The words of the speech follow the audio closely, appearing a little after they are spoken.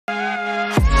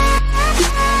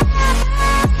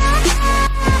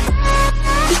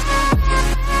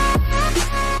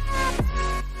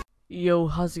Yo,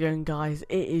 how's it going, guys?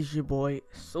 It is your boy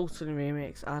Sultan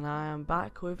Remix, and I am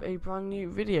back with a brand new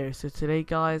video. So today,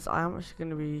 guys, I am actually going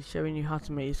to be showing you how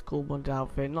to make a cool modded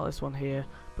outfit. Not this one here,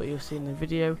 but you'll see in the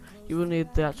video. You will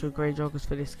need the actual grey joggers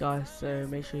for this, guys, so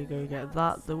make sure you go get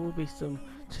that. There will be some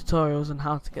tutorials on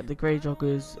how to get the grey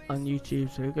joggers on YouTube,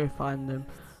 so go find them.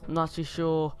 I'm not actually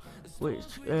sure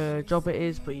which job it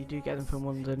is, but you do get them from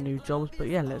one of the new jobs. But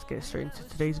yeah, let's get straight into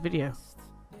today's video.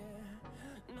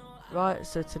 Right,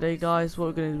 so today, guys, what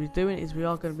we're going to be doing is we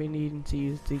are going to be needing to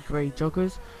use the grey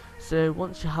joggers. So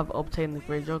once you have obtained the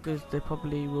grey joggers, there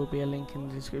probably will be a link in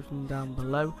the description down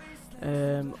below,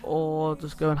 or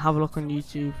just go and have a look on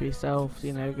YouTube for yourself,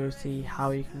 you know, go see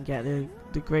how you can get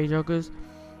the grey joggers.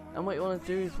 And what you want to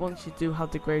do is, once you do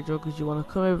have the grey joggers, you want to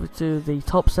come over to the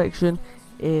top section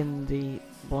in the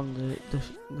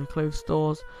clothes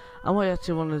stores, and what you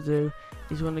actually want to do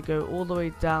is you want to go all the way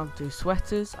down to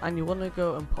sweaters, and you want to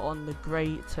go and put on the grey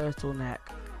turtleneck.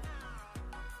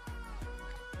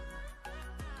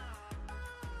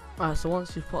 Alright, so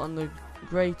once you've put on the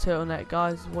grey turtleneck,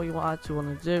 guys, what you actually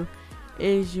want to do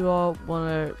is you want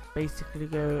to basically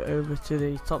go over to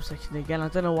the top section again. I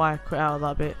don't know why I quit out of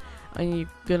that bit, and you're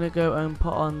gonna go and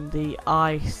put on the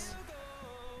ice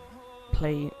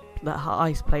plate. That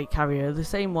ice plate carrier, the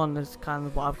same one as kind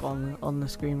of what I've got on the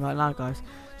screen right now, guys.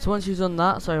 So once you've done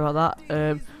that, sorry about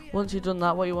that, once you've done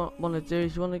that, what you want to do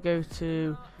is you want to go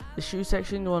to the shoe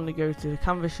section, you want to go to the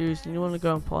canvas shoes, and you want to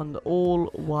go and put on the all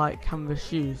white canvas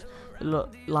shoes. They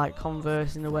look like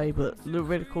Converse in a way, but look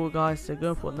really cool, guys, so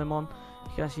go and put them on.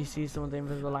 You can actually see some of the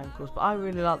invisible ankles, but I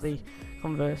really like the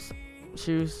Converse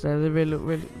shoes, so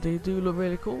they do look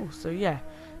really cool. So yeah,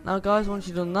 now, guys, once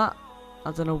you've done that,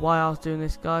 I don't know why I was doing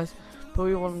this, guys, but what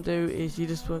you want to do is you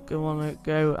just want to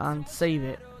go and save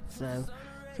it. So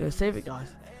save it,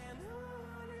 guys.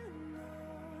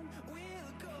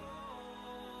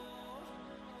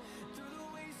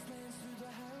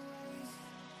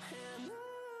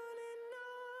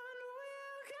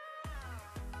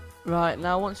 Right,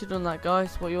 now once you've done that,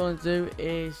 guys, what you want to do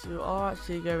is you are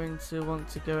actually going to want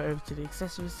to go over to the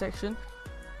accessories section,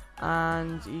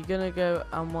 and you're gonna go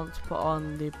and want to put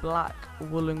on the black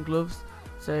woolen gloves,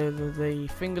 so the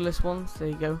fingerless ones. There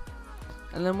you go.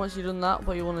 And then once you've done that,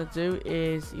 what you want to do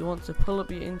is you want to pull up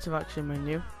your interaction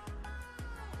menu,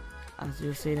 as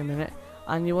you'll see in a minute,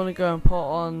 and you want to go and put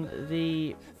on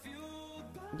the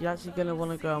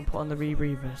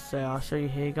rebreathers. So I'll show you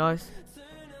here, guys.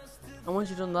 And once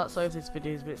you've done that, sorry if this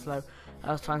video is a bit slow,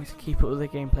 I was trying to keep up with the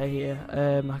gameplay here.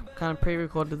 I kind of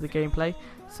pre-recorded the gameplay,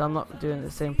 so I'm not doing it at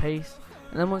the same pace.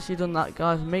 And then once you've done that,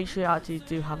 guys, make sure you actually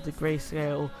do have the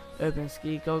grayscale urban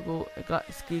ski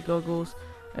goggles.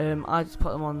 I just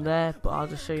put them on there, but I'll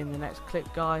just show you in the next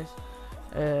clip, guys,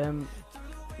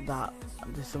 that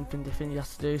there's something different you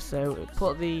have to do. So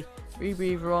put the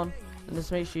rebreather on, and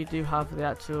just make sure you do have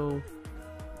the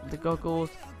goggles.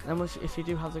 And if you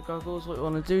do have the goggles, what you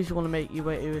want to do is you want to make your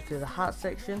way over to the hat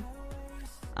section,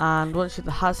 and once you're at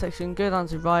the hat section, go down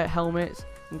to right helmets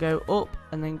and go up,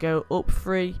 and then go up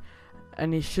 3,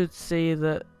 and you should see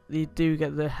that you do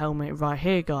get the helmet right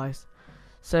here, guys.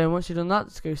 So once you've done that,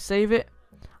 just go save it,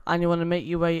 and you want to make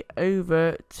your way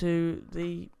over to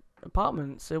the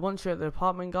apartment. So once you're at the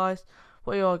apartment, guys,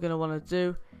 what you are going to want to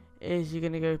do is you're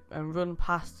going to go and run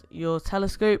past your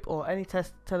telescope, or any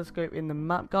telescope in the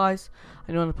map, guys,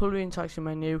 and you want to pull the interaction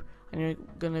menu, and you're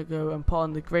going to go and put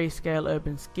on the grayscale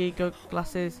urban ski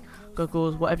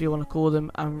goggles, whatever you want to call them,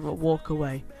 and walk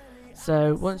away.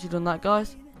 So once you've done that,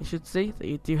 guys, you should see that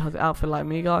you do have the outfit like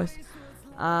me, guys,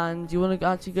 and you want to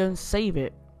actually go and save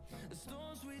it.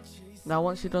 Now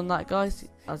once you've done that, guys,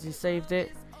 as you saved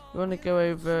it, you want to go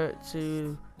over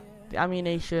to the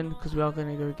ammunition, because we are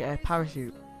going to go get a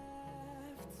parachute.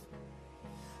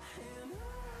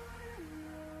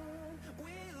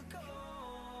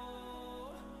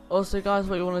 Also, guys,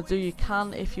 what you want to do, you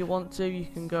can, if you want to, you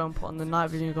can go and put on the night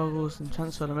vision goggles and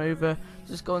transfer them over.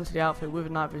 Just go into the outfit with the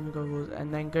night vision goggles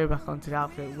and then go back onto the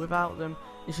outfit without them.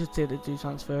 You should see that they do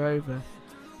transfer over.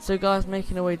 So, guys,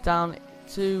 making our way down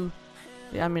to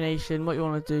the ammunition, what you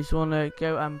want to do is you want to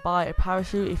go and buy a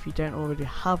parachute if you don't already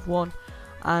have one.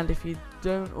 And if you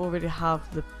don't already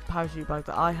have the parachute bag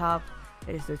that I have,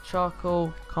 it's the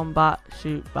charcoal combat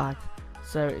chute bag.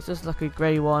 So it's just like a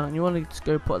grey one, and you want to just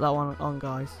go put that one on,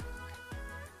 guys,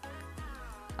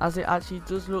 as it actually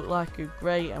does look like a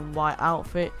grey and white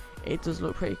outfit. It does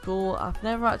look pretty cool. I've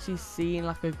never actually seen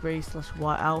like a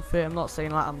grey/white outfit. I'm not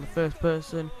saying like I'm the first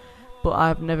person, but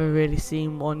I've never really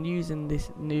seen one using this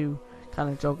new kind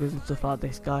of joggers and stuff like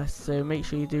this, guys. So make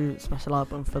sure you do smash the like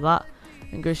button for that,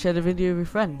 and go share the video with your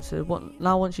friends. So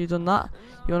now once you've done that,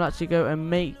 you want to actually go and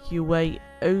make your way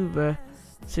over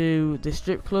to the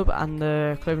strip club and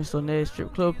the clothing store near the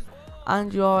strip club,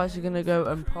 and you are actually going to go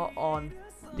and put on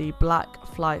the black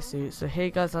flight suit. So here,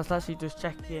 guys, I was actually just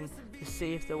checking to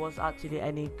see if there was actually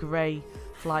any grey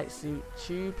flight suit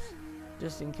tubes,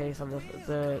 just in case of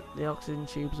the oxygen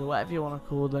tubes or whatever you want to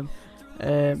call them.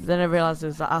 Then I realised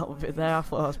there's that outfit there. I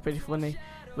thought that was pretty funny.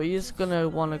 But you're just gonna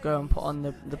want to go and put on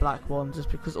the black one, just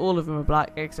because all of them are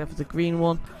black except for the green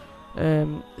one.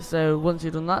 So once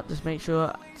you've done that, just make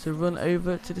sure to run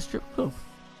over to the strip club.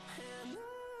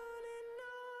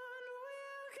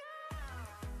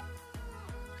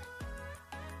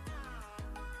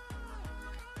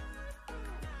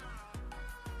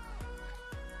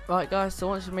 Right, guys, so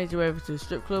once you've made your way over to the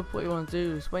strip club, what you want to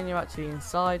do is when you're actually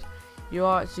inside, you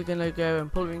are actually going to go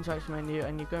and pull the interaction menu,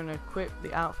 and you're going to equip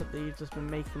the outfit that you've just been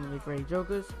making with the grey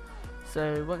joggers.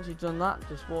 So once you've done that,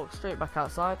 just walk straight back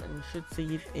outside, and you should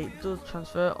see it does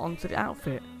transfer onto the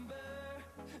outfit.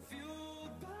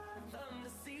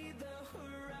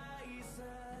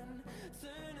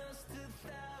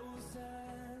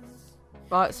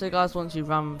 Right, so guys, once you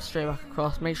ran straight back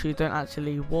across, make sure you don't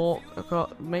actually walk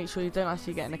across, make sure you don't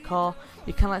actually get in a car.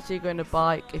 You can actually go in a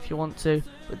bike if you want to,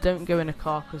 but don't go in a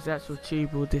car because the actual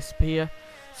tube will disappear.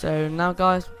 So now,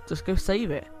 guys, just go save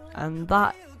it, and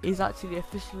that is actually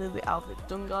officially the outfit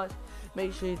done, guys.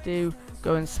 Make sure you do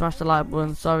go and smash the like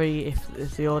button. Sorry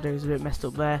if the audio is a bit messed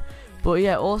up there, but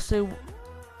yeah, also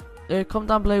comment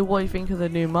down below what you think of the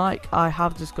new mic. I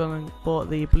have just gone and bought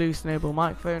the blue Snowball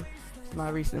microphone, my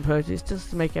recent purchase, just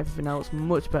to make everything else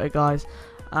much better, guys.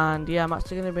 And yeah, I'm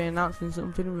actually going to be announcing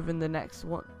something within the next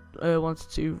 1 to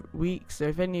 2 weeks. So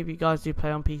if any of you guys do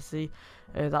play on PC,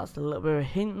 that's a little bit of a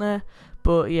hint there.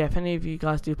 But yeah, if any of you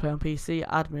guys do play on PC,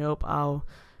 add me up. I'll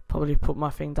probably put my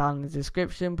thing down in the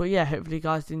description. But yeah, hopefully you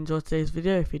guys did enjoy today's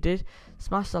video. If you did,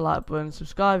 smash the like button,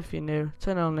 subscribe if you're new,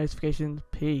 turn on notifications.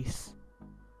 Peace.